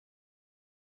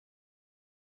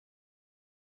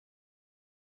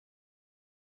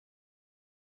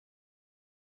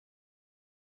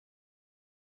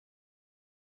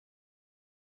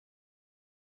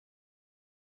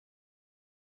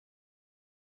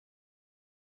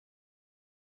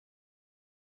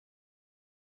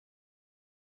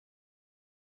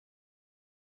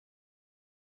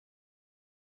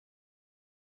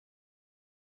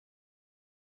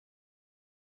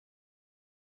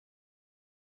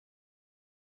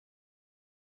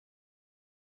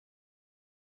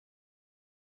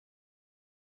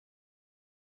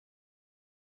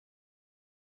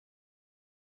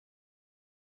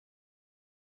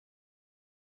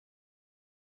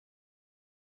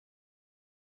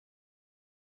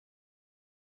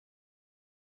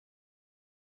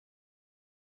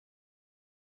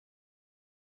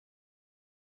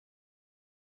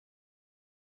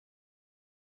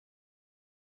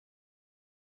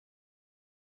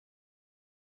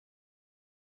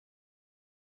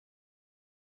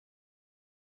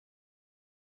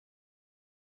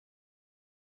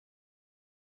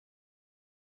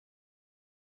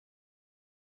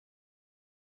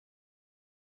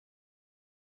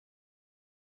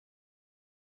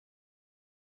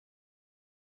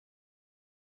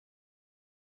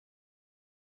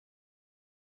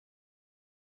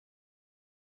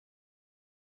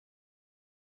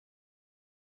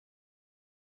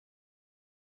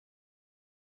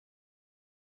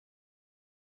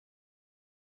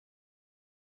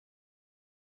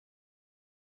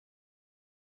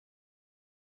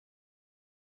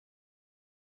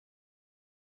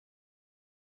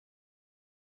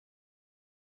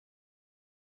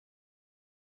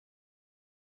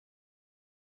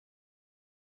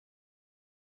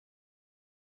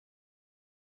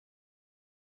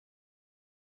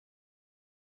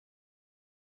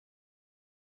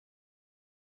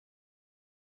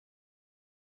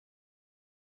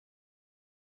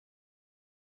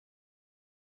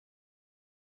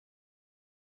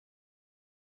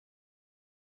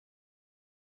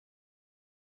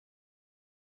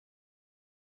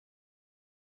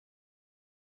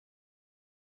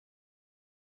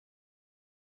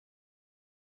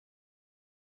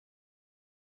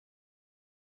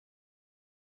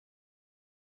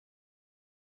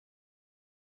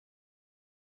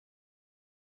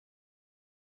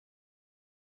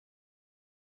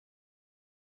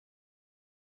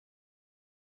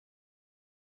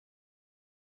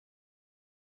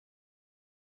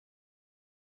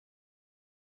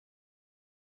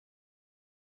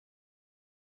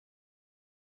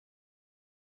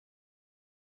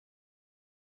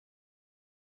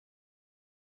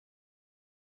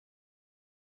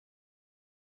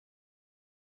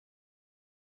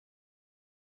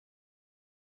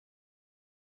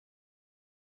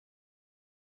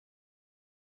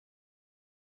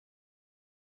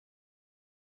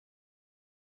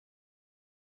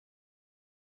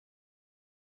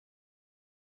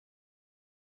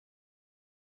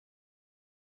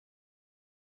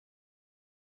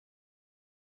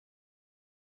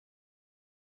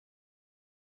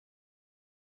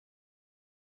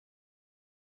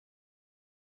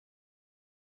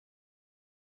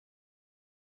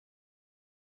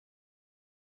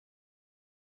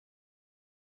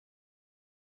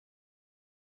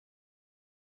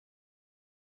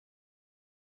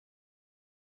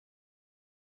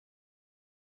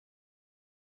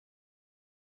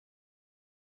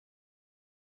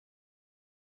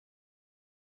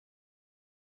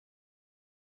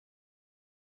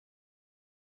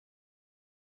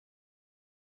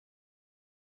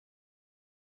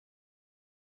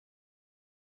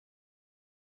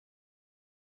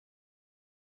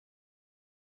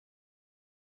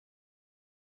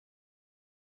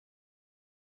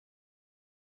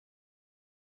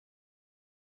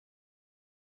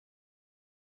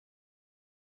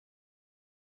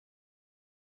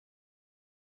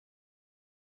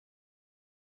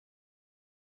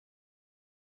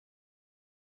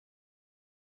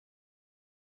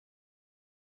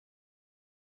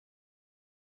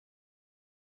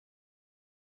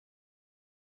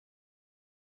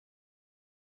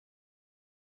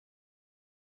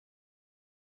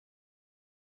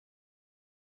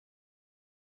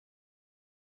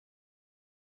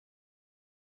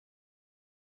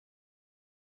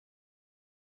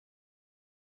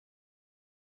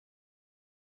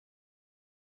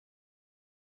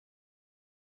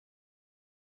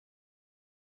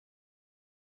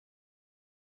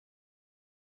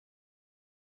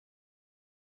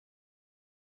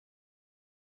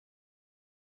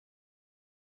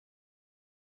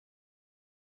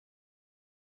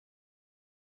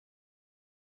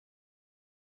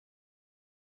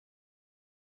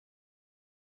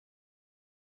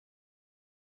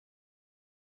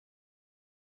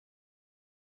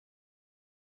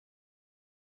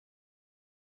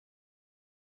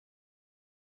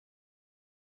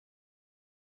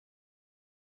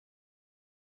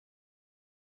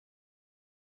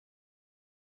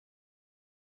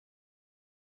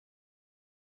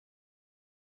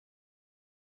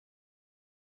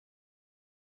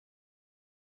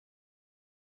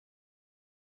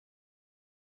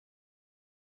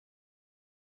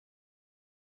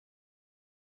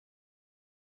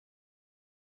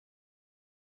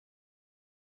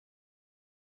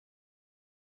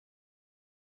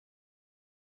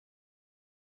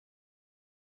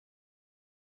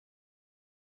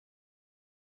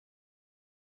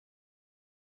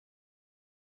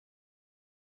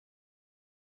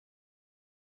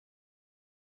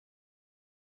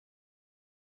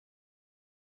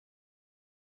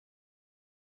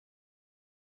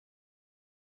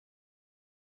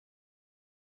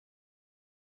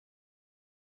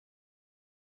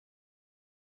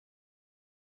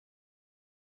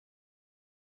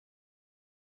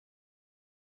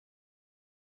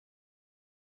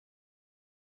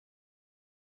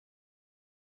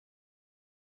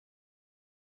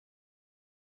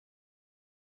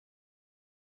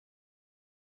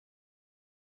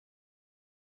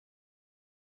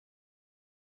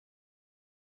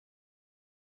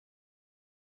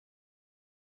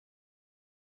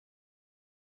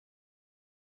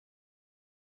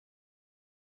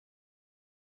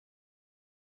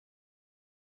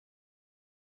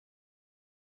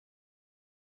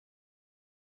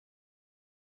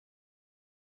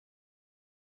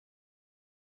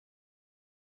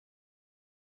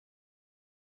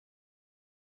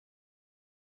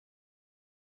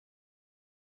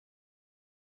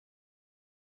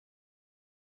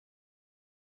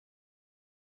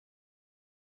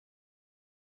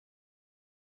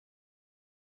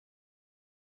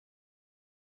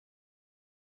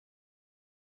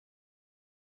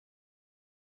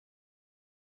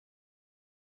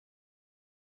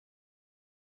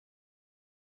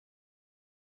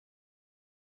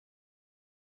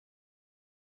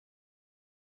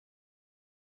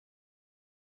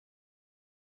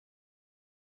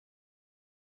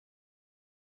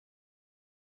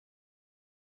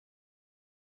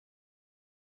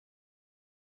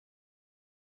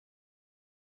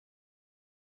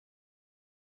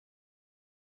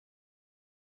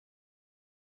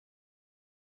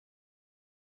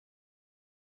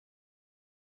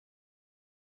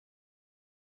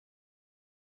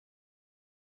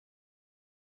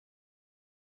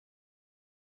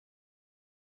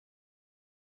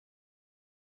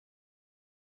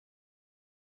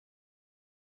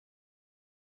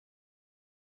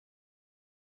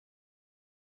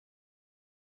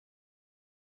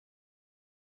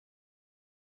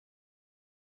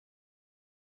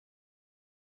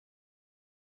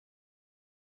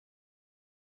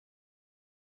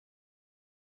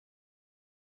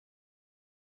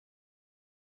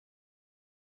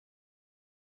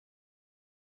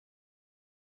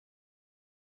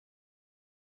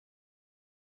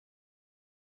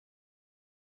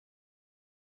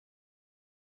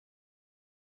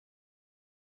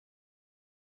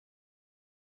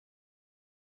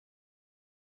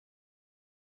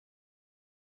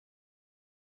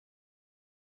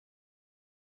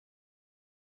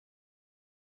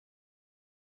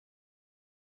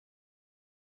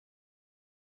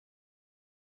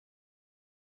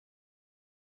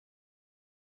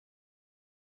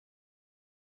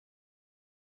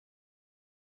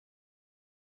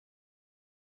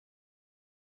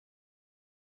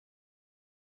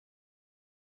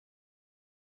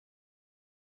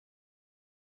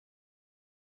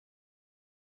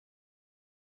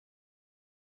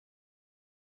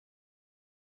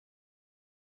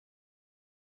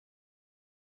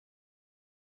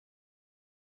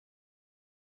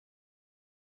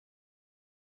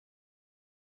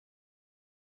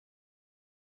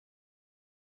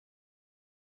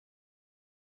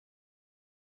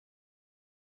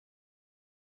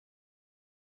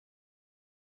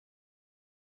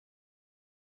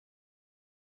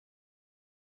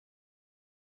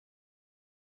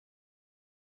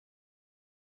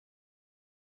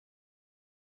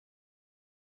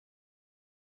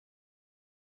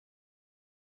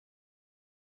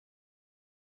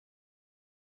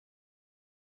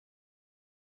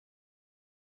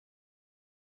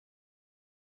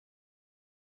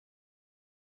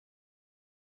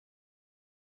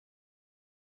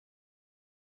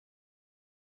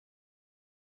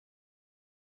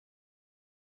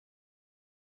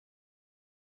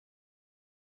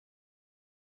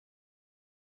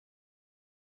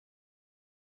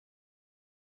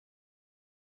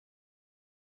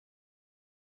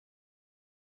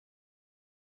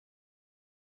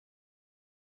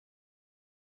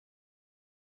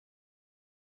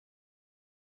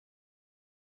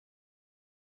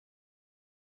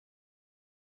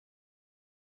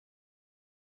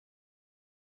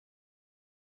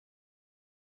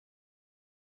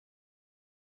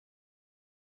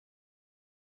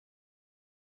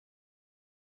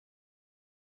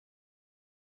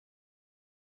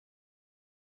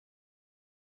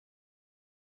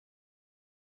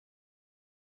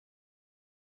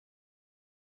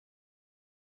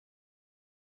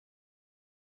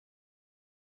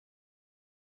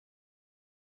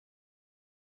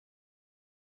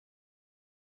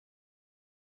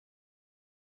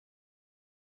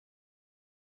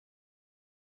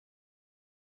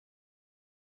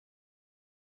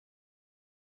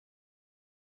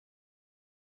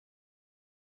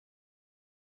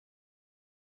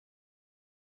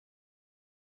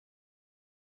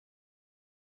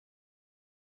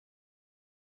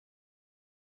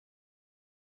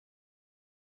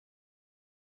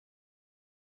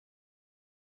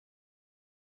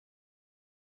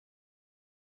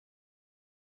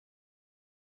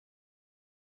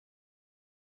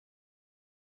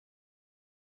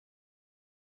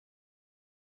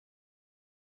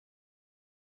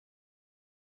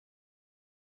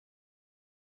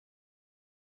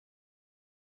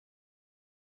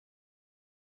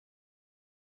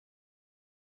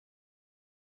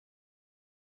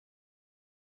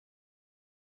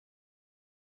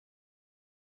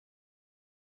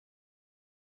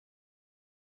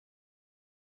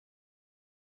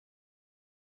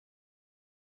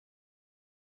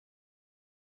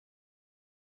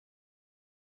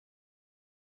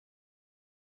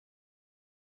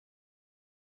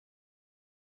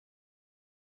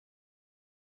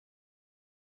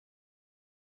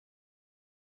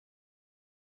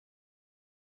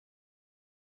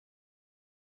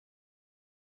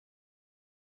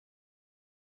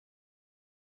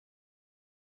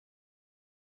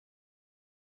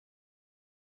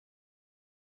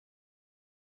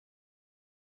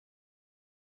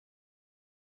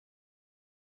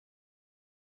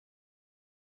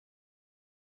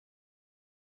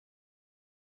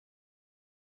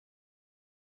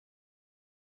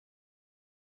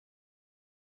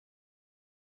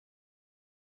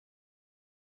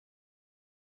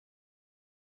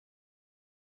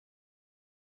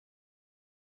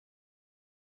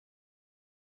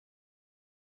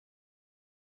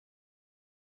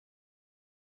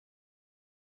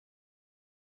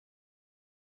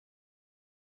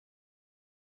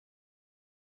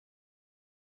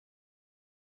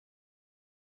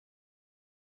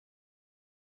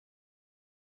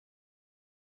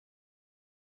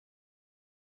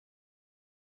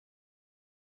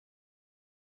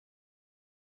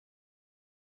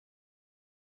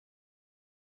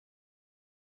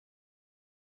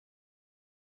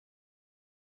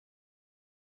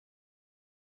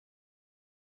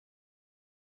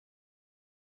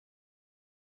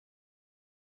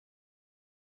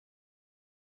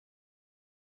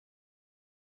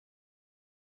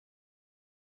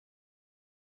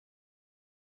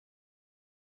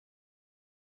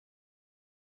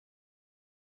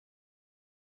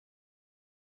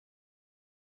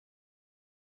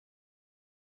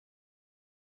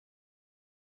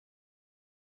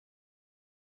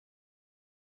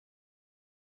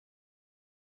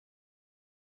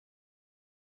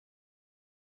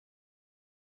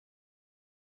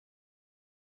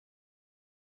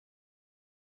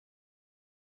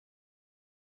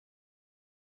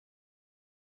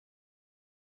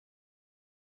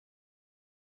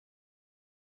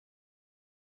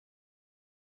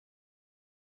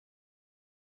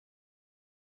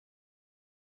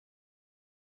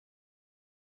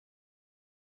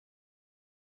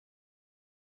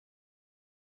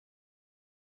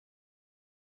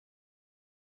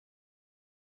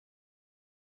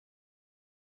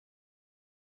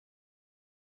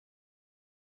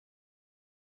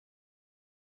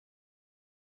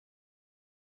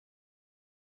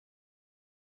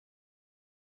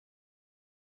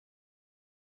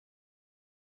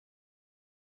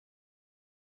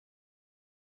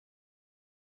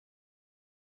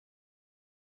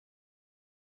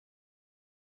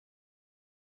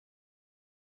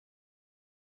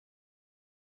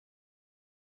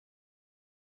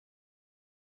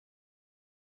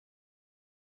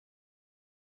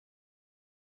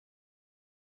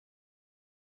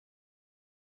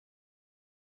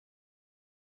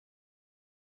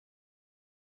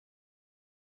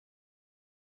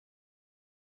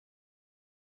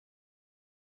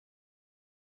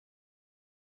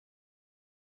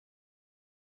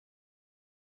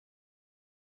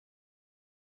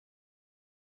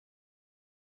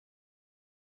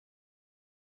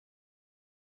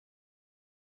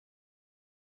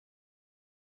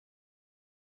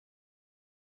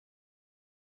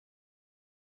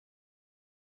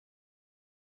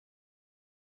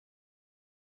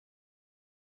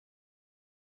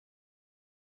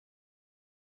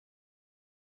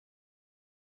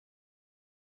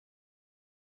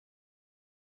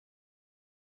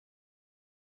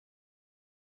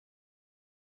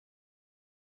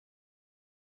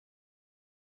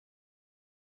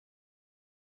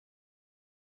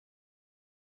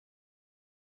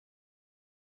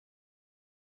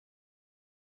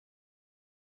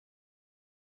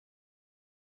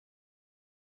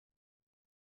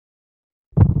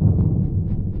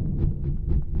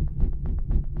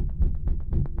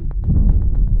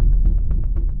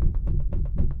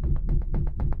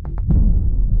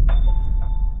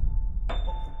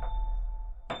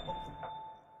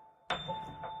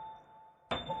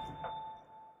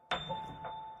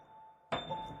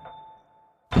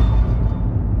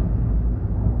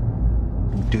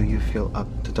 feel up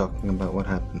to talking about what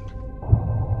happened?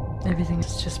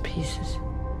 Everything's just pieces,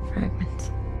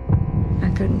 fragments. I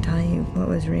couldn't tell you what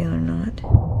was real or not.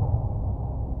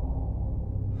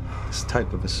 This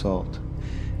type of assault,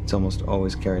 it's almost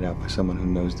always carried out by someone who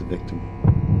knows the victim.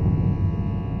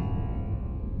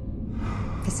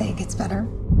 They say it gets better,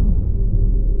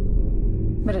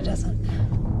 but it doesn't.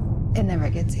 It never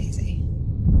gets easy.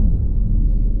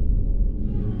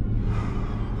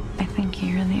 I think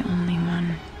you're the only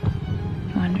one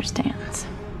who understands.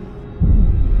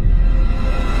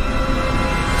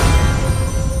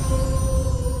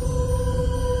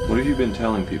 What have you been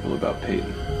telling people about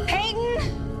Peyton?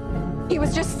 Peyton! He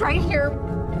was just right here.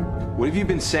 What have you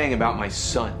been saying about my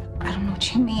son? I don't know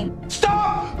what you mean.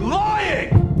 Stop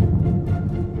lying!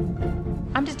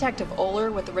 I'm Detective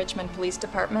Oler with the Richmond Police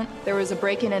Department. There was a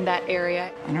break-in in that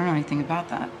area. I don't know anything about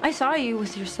that. I saw you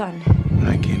with your son. When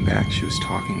I came back, she was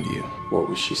talking to you. What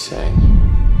was she saying?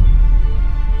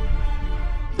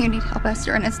 You need help,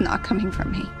 Esther, and it's not coming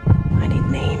from me. I need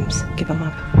names. Give them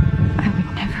up. I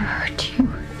would never hurt you.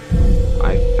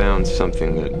 I found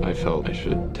something that I felt I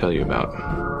should tell you about.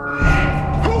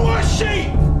 Who was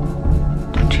she?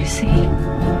 Don't you see?